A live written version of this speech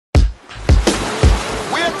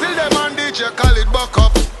DJ Khaled buck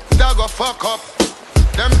up, that go fuck up.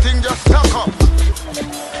 Them things just stuck up.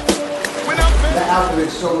 That outfit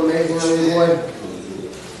is so amazing on you, boy.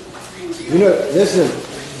 You know, listen.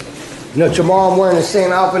 You know, tomorrow I'm wearing the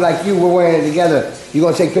same outfit like you. We're wearing it together. You're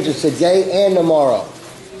gonna take pictures today and tomorrow.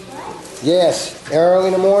 Yes, early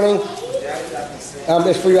in the morning.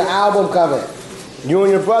 It's for your album cover. You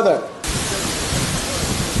and your brother.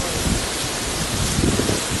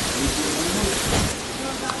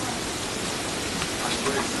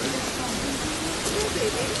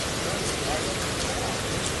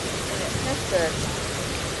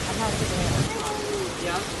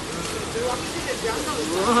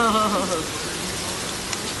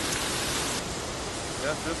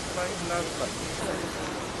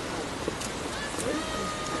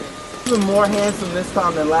 Even more handsome this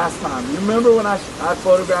time than last time. You remember when I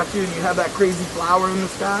photographed you and you had that crazy flower in the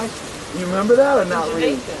sky? You remember that or not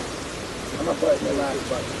really? I'm not putting the last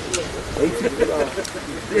button.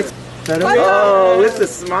 Oh, with the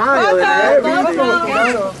smile and everything.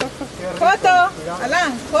 Photo,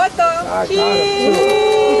 Alan, photo. Cheese.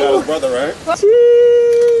 You got his brother, right?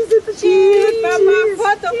 Cheese, it's a Cheese, papa,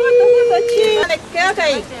 photo, cheese. Quédate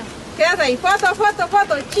ahí. Quédate ahí. Photo,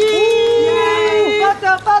 cheese.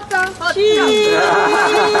 Photo, cheese.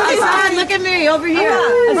 Hassan, look at me over here.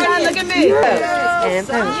 Hassan, look at me. Yeah.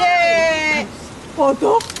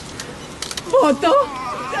 Photo.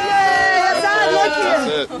 Yeah, Hassan, look here.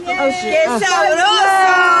 ¡Qué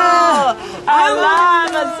sabroso!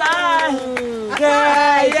 Alan, Hassan.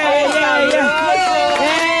 Yeah.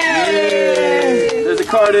 There's a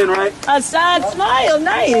card in, right? Hassan, smile,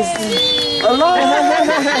 nice. Hello.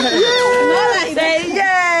 Say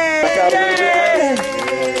yay.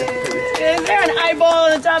 Is there an eyeball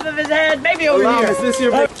on the top of his head? Maybe over here. Is this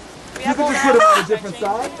your... You can just put it on a different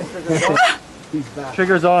side. He's back.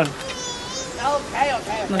 Trigger's on.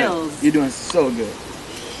 Okay. You're doing so good.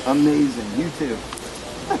 Amazing. You too.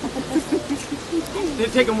 They're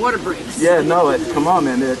taking water breaks. Yeah, no, come on,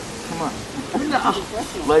 man. Come on. No.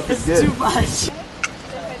 Life is good. Too much.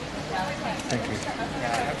 Thank you.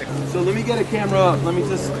 So let me get a camera up. Let me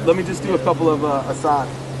just do a couple of Assad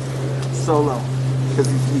solo because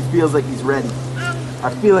he feels like he's ready.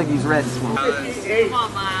 I feel like he's ready. Come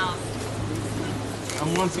on, Miles.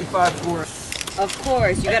 I'm 1254. Of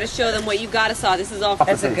course, you got to show them what you got to saw. This is all.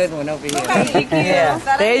 That's a good one over here. Thank you. Yeah,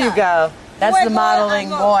 there you go. That's the modeling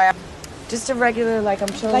boy. Just a regular, like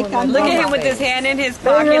I'm showing. Look at him with his hand in his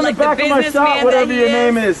pocket, Hey, like the businessman whatever that he your is.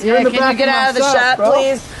 name is. Yeah, can you get out of the shot,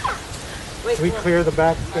 please? We clear the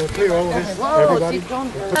back, clear all of this, everybody.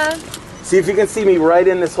 See if you can see me right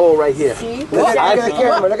in this hole right here. Look at the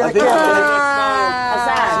camera. Look at the camera.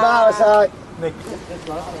 Smile, Assad.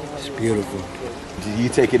 It's beautiful. You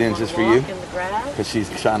take it in just for you? Because she's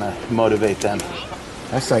trying to motivate them.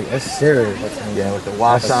 That's serious. Yeah, with the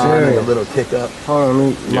wash on and a little kick up. Hold on, let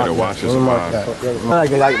me Yeah, the wash is mark fine.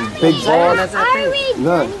 that. Like big balls.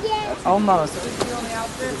 Look. Almost.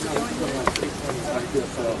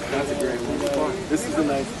 That's a great one. This is a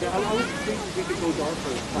nice.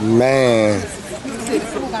 Man.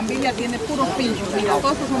 Bugambilia tiene puros pinchos, mira,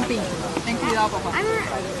 todos son pinchos. Ten cuidado, papá.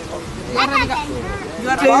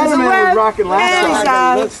 Spider-Man was rocking last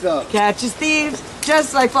time. Good stuff. Catch his thieves,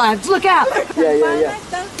 just like flies. Look out! Yeah.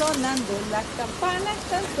 Están sonando, las campanas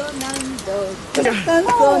están sonando. Están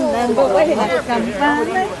sonando, las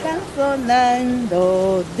campanas están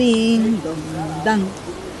sonando. Ding dong dang.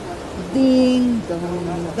 Ding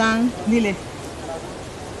dong dang. Dile.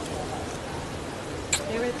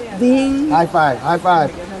 Ding. High five. That's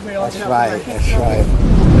right.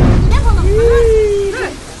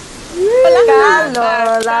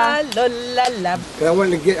 But I want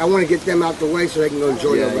to get them out the way so they can go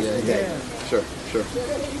enjoy the rest of the day. Sure.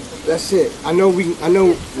 That's it. I know with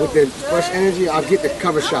the fresh energy, I'll get the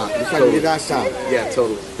cover shot. It's like we did last time. Yeah,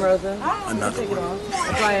 totally. Frozen. Another one.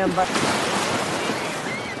 Try him, but.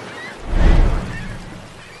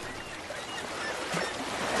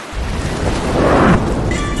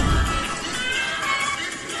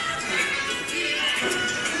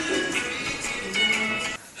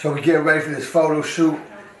 So we're getting ready for this photo shoot,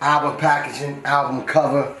 album packaging, album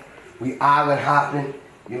cover. We island hopping, you know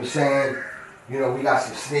what I'm saying? You know, we got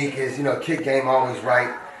some sneakers, you know, kid game always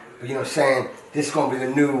right. But you know what I'm saying? This is gonna be the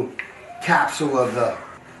new capsule of the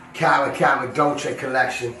Khaled Dolce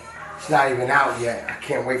collection. It's not even out yet. I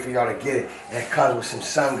can't wait for y'all to get it. And it comes with some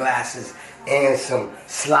sunglasses and some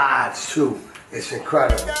slides too. It's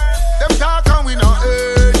incredible. Them talk and we not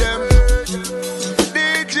hear them.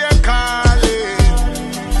 DJ Khaled,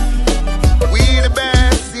 we the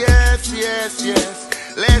best, yes.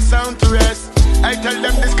 Lay sound to rest. I tell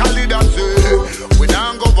them this Khaled and say, we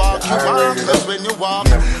don't go walk you walk, cause when you walk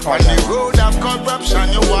on the road of corruption,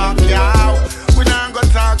 you walk out. We don't go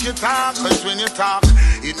talk you talk, cause when you talk,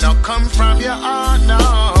 it don't come from your heart, no.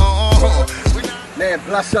 Man,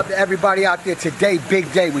 bless up to everybody out there today.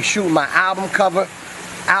 Big day. We shooting my album cover,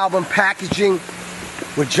 album packaging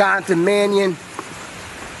with Jonathan Mannion.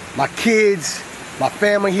 My kids, my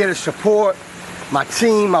family here to support, my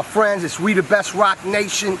team, my friends. It's We the Best Rock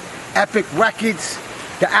Nation, Epic Records.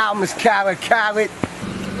 The album is Khaled.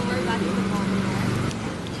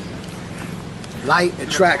 Light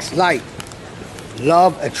attracts light.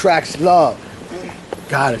 Love attracts love.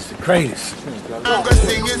 God is the greatest. I'm gonna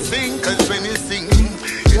sing, cause when you sing,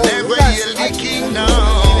 you never hear the king, no.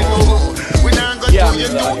 We're not gonna do you.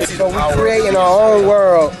 So we creating our own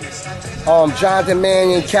world. Jonathan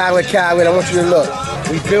Mannion, Khaled. I want you to look.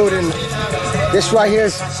 We building, this right here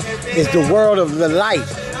is the world of the light.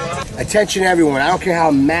 Attention everyone, I don't care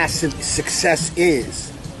how massive success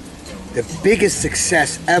is. The biggest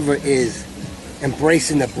success ever is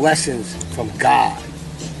embracing the blessings from God.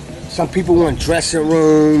 Some people want dressing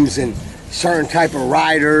rooms and certain type of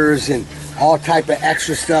riders and all type of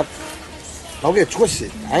extra stuff. Don't get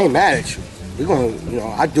twisted. I ain't mad at you. We're gonna,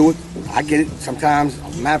 I do it. I get it sometimes.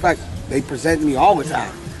 Matter of fact, they present me all the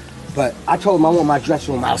time. But I told them I want my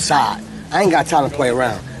dressing room outside. I ain't got time to play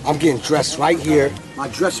around. I'm getting dressed right here. My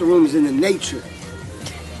dressing room is in the nature.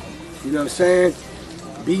 You know what I'm saying?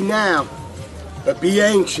 Be now, but be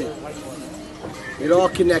ancient. It all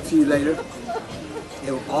connect to you later.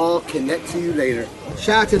 It will all connect to you later.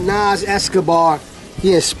 Shout out to Nas Escobar.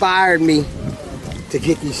 He inspired me to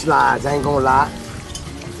get these slides. I ain't gonna lie.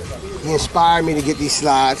 He inspired me to get these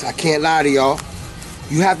slides. I can't lie to y'all.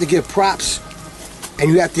 You have to give props, and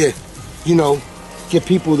you have to, give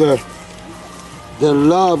people the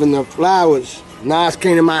love and the flowers. Nas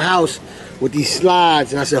came to my house with these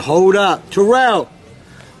slides, and I said, hold up, Terrell,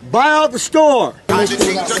 buy out the store. We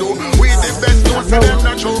the best ones for them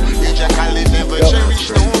not true. DJ Khaled never cherish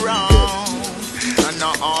no wrong. And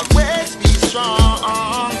not always be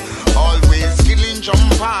strong. Always killing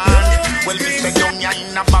jump on. Well, Mr. Young, you're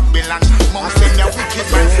in a Babylon. Most of them wicked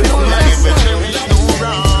man. Never cherish no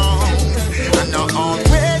wrong. And not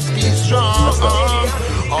always be strong.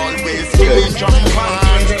 Always killing jump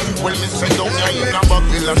on. Well, Mr. Young, you're in a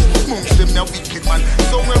Babylon. Most of them wicked man.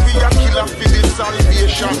 So when we are killer for the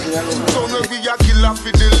salvation. So when we are killer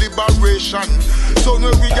for the liberation. So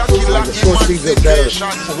when we are killer for emancipation.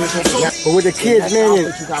 But with the kids,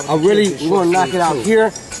 man, we're gonna knock it out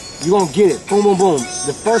here. You're gonna get it. Boom, boom, boom.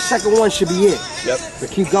 The first, second one should be it. Yep.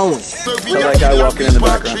 But keep going. So that guy walking in the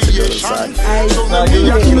background to go to the side.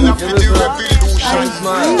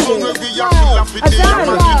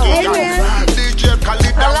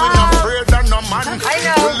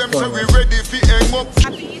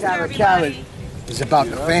 Khaled is about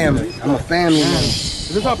the family. I'm a family man.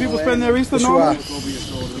 Is this how people spend their Easter normally?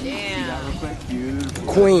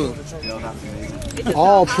 Queen.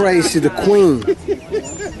 All praise to the queen.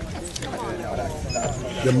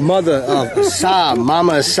 The mother of Assad,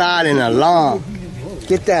 Mama Assad and Alam.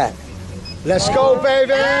 Get that. Let's go,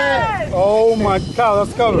 baby. Oh my God,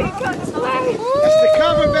 let's cover. That's the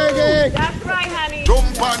cover, baby. That's right, honey.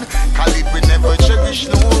 Jump on, Khaled we never cherish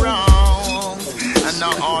no wrong. And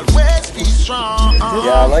not always be strong.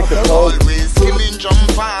 Yeah, I like the pose. Always killing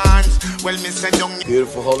jump on. Well, Mr. Young.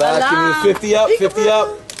 Beautiful. Hold that. Give me 50 up, 50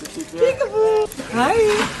 up.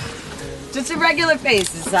 Hi. Just a regular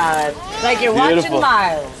face inside. Like you're watching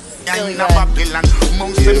Miles. Silly butt.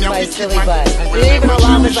 My silly butt. And even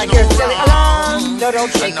Alam is like, you're silly. Alam! No,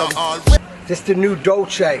 don't shake him. This the new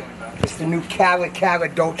Dolce. This the new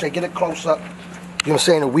Khaled Dolce. Get it close up. You know what I'm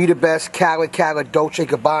saying? The We the Best Khaled Dolce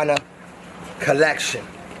Gabbana collection.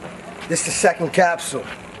 This the second capsule.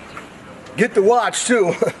 Get the watch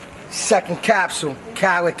too. Second capsule.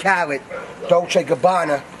 Khaled Dolce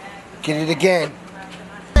Gabbana. Get it again.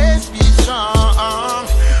 Always be strong.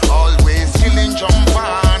 Always killing jump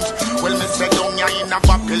on. Well, Mr. Young, you're in a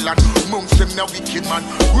Babylon. Amongst them the wicked man.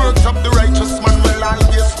 Works up the righteous man will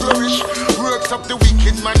always flourish. Works up the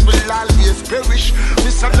wicked man will always perish.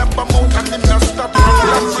 Mr. Lambermouth and him not stop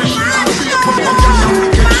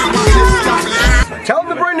Tell them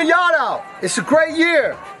to bring the yacht out. It's a great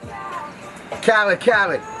year.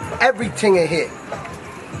 Khaled. Everything a hit.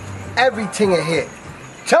 Everything a hit.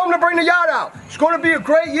 Tell them to bring the yacht out. It's going to be a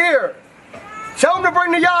great year. Tell them to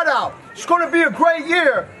bring the yacht out. It's going to be a great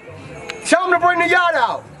year. Tell them to bring the yacht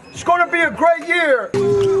out. It's going to be a great year.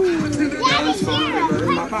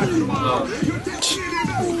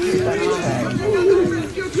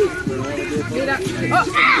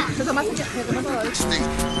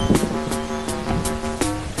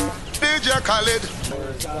 DJ Khaled.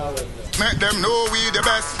 Make them know we the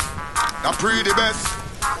best. The pre the best.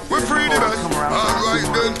 We free the best. Alright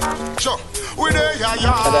then. Sure. We there, yeah.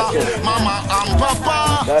 Mama and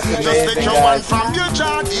Papa. Just take your one from your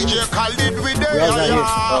child. DJ Khaled, we there,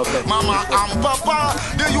 yeah. Mama and Papa.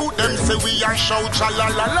 The youth them say we are shout cha la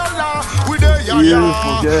la la la. We there,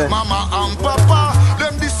 yeah. Mama and Papa.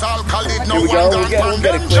 Them this all Khaled no one done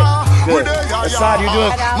them cha. We there,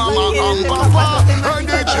 yeah. Mama and Papa. And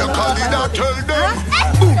DJ Khaled I tell them.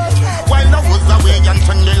 While I was away and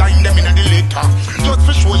turn the line them in the later. Just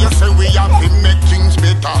for sure you say we have to make things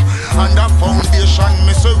better. And the foundation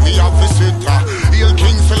me say we have to sit. Hail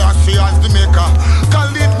King Selassie as the maker.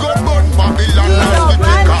 Khaled God born Babylon as the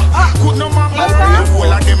taker. Could no man go the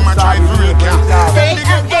whole of them a try to break ya. Then they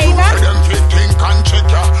get the roots of them fit think and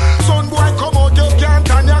check ya. Son boy come out you can't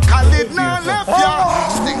and ya Khaled now left ya.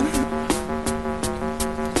 Sting.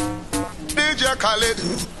 DJ Khaled.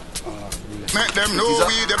 Make them know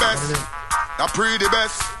we the best. The pre the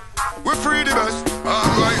best. We free the best.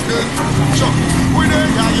 Alright then. Sure. We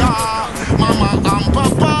there, yeah. Mama and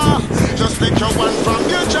Papa. Just take your one from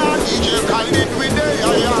your child. DJ Khaled, we there,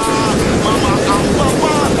 yeah. Mama and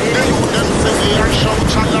Papa. They you them say we are shout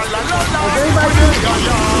cha la la la la. We there,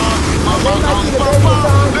 yeah. Mama and Papa.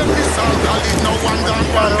 Them this all Khaled no one gone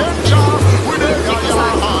from them cha. We there,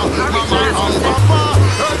 yeah. Mama and Papa.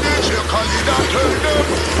 DJ Khaled I tell them.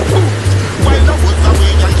 While I was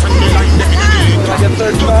away and turn the line them in the later. Just to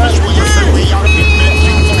show you say we have to make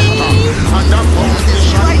things better. And the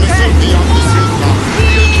foundation me say we have to sit.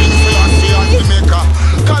 Hail King Selassie as the maker.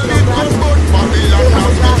 Khaled God born Babylon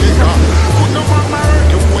as the taker. Could no man marry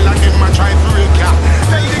the whole of them a try to break ya.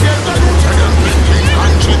 Tell the girls the youth of them fit think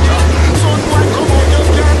and cheat ya. Son boy come out you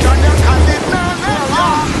can't and ya Khaled now left ya.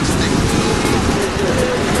 Stick.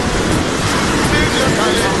 DJ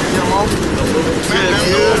Khaled. Make them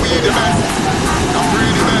know we the best. I'm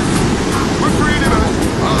free the best. We're free the best.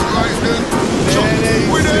 Alright then. So,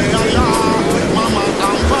 we there, yeah. Mama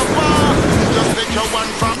and Papa. Just take your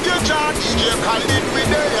one from your child. DJ Khaled, we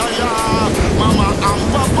there, yeah. Mama and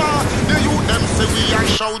Papa. The youth them say we are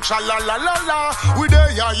shout cha la la la la. We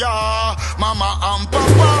there, yeah. Mama and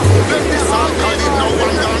Papa. Them this all Khaled no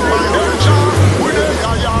one gone from them cha. We there,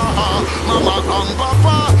 yeah. Mama and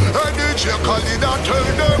Papa. DJ Khaled I tell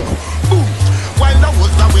them. While I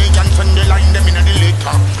was away and turn the line them in the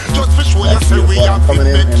later. Just for sure you say we have to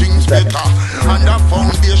make things better. And the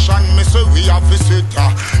foundation me say we have to sit.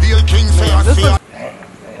 Hail King Selassie.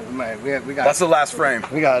 We got That's the last frame.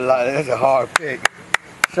 We got a lot. That's a hard pick.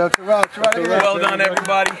 So Terrell, Well done,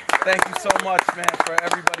 everybody. Thank you so much, man, for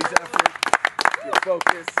everybody's effort, your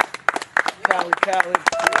focus. Khaled.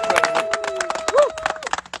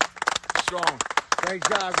 Strong. Great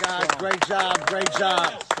job, guys. Strong. Great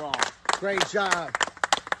job. Strong. Great job.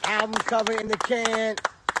 Album cover in the can.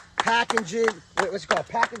 Packaging. Wait, what's it called?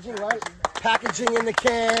 Packaging, right? Packaging in the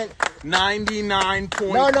can. 99.2.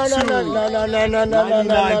 No.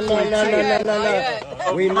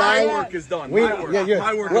 My work is done. My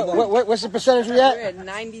work is done. What's the percentage we at? We're at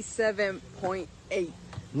 97.8.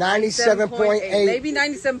 97.8. Maybe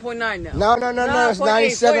 97.9 now. No. It's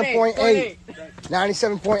 97.8.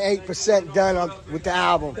 97.8% done with the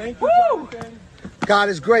album. Thank you. God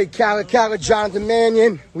is great. Khaled, Jonathan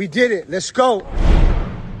Mannion. We did it. Let's go.